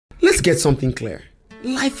Let's get something clear.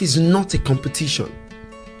 Life is not a competition.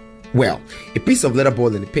 Well, a piece of leather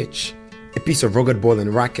ball and a pitch, a piece of rugged ball and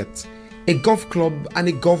a racket, a golf club and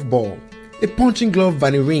a golf ball, a punching glove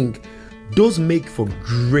and a ring, those make for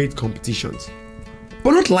great competitions.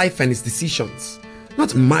 But not life and its decisions.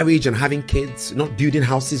 Not marriage and having kids, not building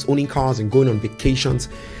houses, owning cars and going on vacations,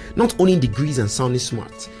 not owning degrees and sounding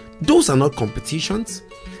smart. Those are not competitions.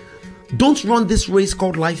 Don't run this race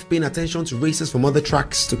called life paying attention to races from other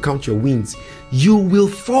tracks to count your wins. You will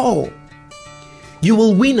fall. You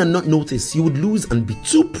will win and not notice. You would lose and be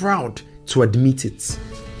too proud to admit it.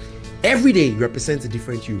 Every day represents a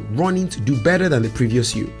different you, running to do better than the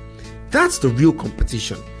previous you. That's the real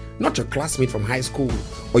competition. Not your classmate from high school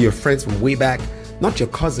or your friends from way back, not your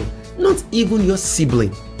cousin, not even your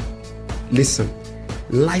sibling. Listen,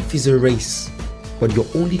 life is a race, but your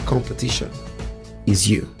only competition is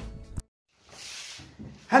you.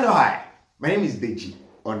 Hello, hi. My name is Deji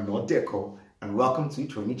Onodeko, and welcome to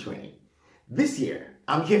 2020. This year,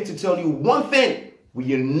 I'm here to tell you one thing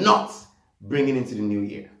we are not bringing into the new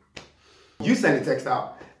year. You send a text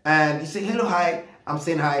out and you say, hello, hi. I'm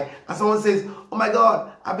saying hi. And someone says, oh my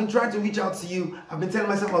God, I've been trying to reach out to you. I've been telling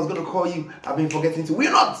myself I was going to call you. I've been forgetting to.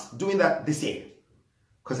 We're not doing that this year.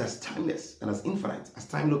 Because as timeless and as infinite as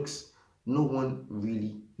time looks, no one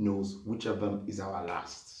really knows which of them is our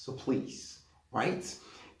last. So please, right?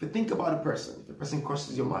 If you think about a person, if a person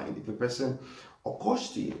crosses your mind, if a person occurs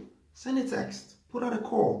to you, send a text, put out a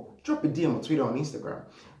call, drop a DM on Twitter, on Instagram.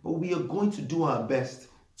 But we are going to do our best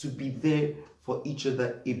to be there for each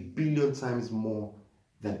other 1 billion times more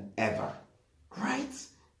than ever. Right?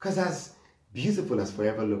 Because as beautiful as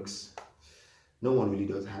forever looks, no one really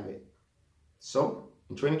does have it. So,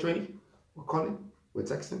 in 2020, we're calling, we're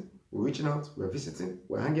texting, we're reaching out, we're visiting,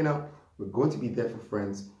 we're hanging out. We're going to be there for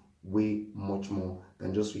friends way much more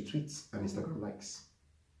than just retweets and Instagram likes.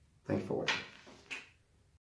 Thank you for watching.